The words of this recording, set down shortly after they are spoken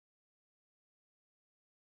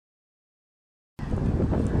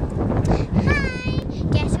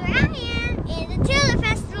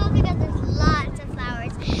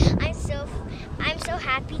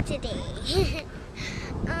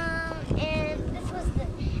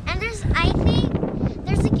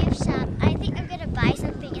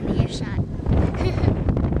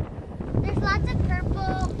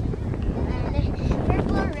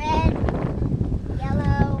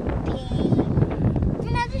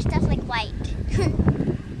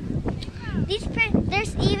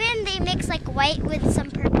There's even, they mix like white with some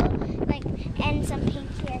purple, like, and some pink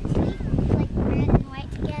here. It's like red and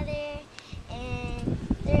white together. And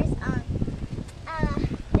there's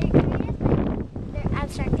they're kind of like, they're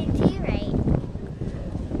abstracting to you, right?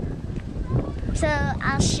 So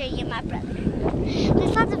I'll show you my brother.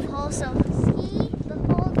 There's lots of holes, so see the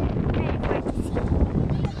hole, they're kind of hard to see.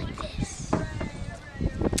 Like this.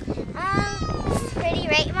 This is pretty,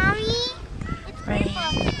 right, Mommy? It's purple. Right.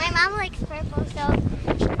 My mom likes purple, so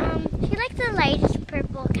she likes the lightest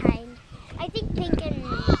purple kind. I think pink and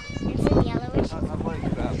some yellowish.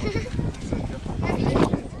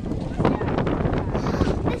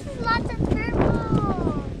 This is lots of purple.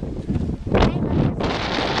 I love this.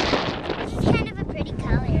 This is kind of a pretty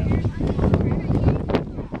color.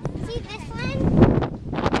 See this one?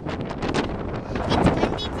 It's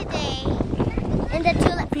windy today in the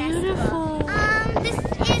tulip festival. This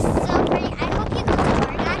is so pretty. I hope you go to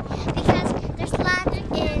Oregon because there's lots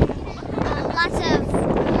of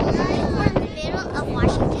we're in the middle of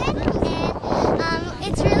Washington, and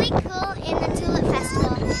it's really cool in the tulip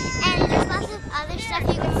festival. And there's lots of other stuff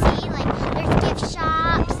you can see, like there's gift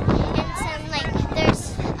shops and some there's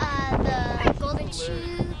the golden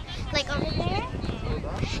shoe like over there,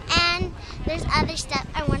 and there's other stuff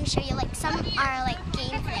I want to show you. Like some are like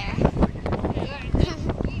games there.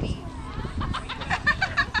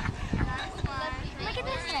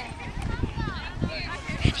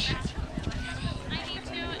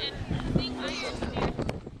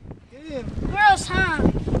 Gross, huh?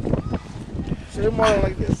 Say more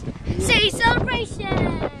like this. Say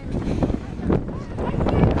celebration!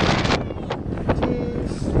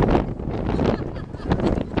 Cheese.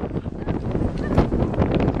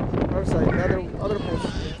 Other side, other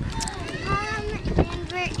person. And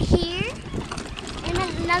we're here in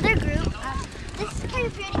another group. This is kind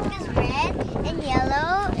of pretty because red and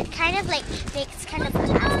yellow, it kind of like makes kind of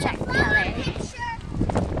an abstract color.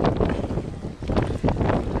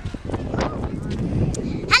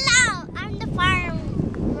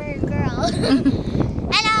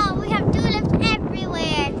 Hello, we have tulips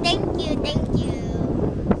everywhere. Thank you, thank you.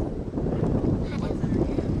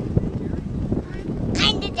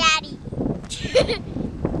 Kinda daddy.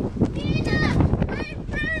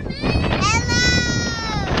 Hello.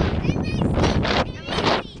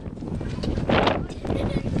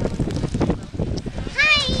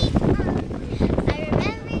 Hi. I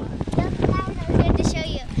remember those flowers I was going to show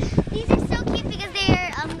you. These are so cute because they're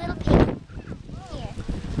little pink.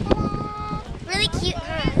 Really cute,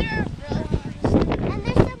 huh? And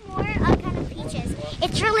there's some more kind of peaches.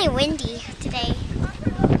 It's really windy today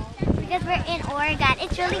because we're in Oregon.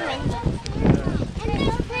 It's really windy. And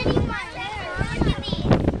there's pretty ones. Look at these.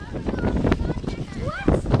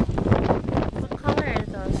 What color are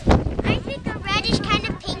those? I think a reddish kind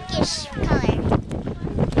of pinkish color.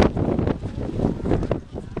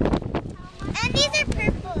 And these are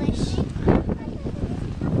purplish.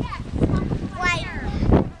 White.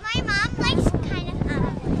 My mom likes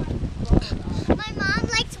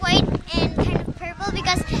white and kind of purple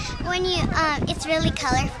because when you it's really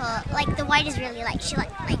colorful. Like the white is really she like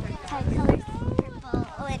colors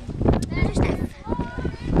purple and other stuff.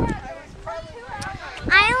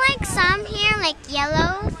 I like some here like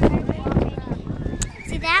yellow.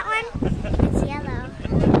 See that one? It's yellow.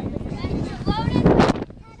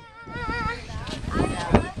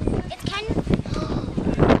 It's kind of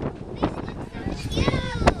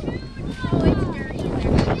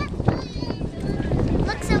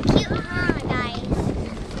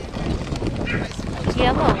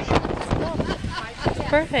yellow.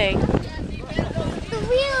 Perfect. The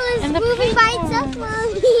wheel is moving by itself,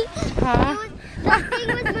 Mommy. Huh? The thing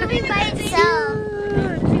was moving by itself.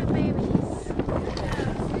 Two babies.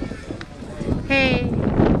 Hey.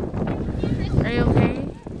 Are you okay?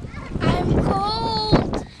 I'm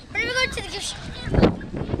cold. We're gonna go to the gift shop.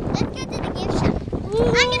 Let's go to the gift shop.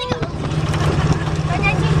 I'm gonna go.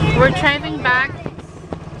 We're driving back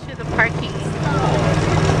to the parking.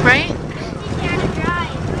 Right?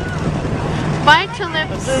 Bye,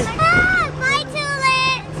 tulips. Bye,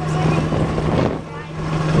 tulips.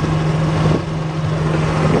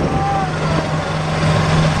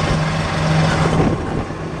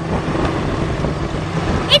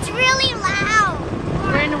 It's really loud.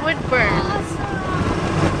 We're in Woodburn.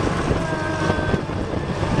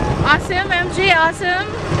 Awesome, MJ, awesome.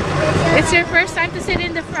 It's your first time to sit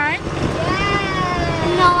in the front?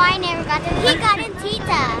 No, I never got to. He got in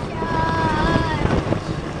Tita.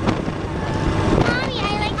 Mommy, I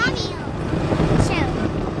like Mommy. Show.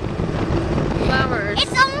 Flowers.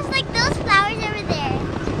 It's almost like those flowers over there.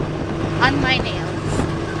 On my nail.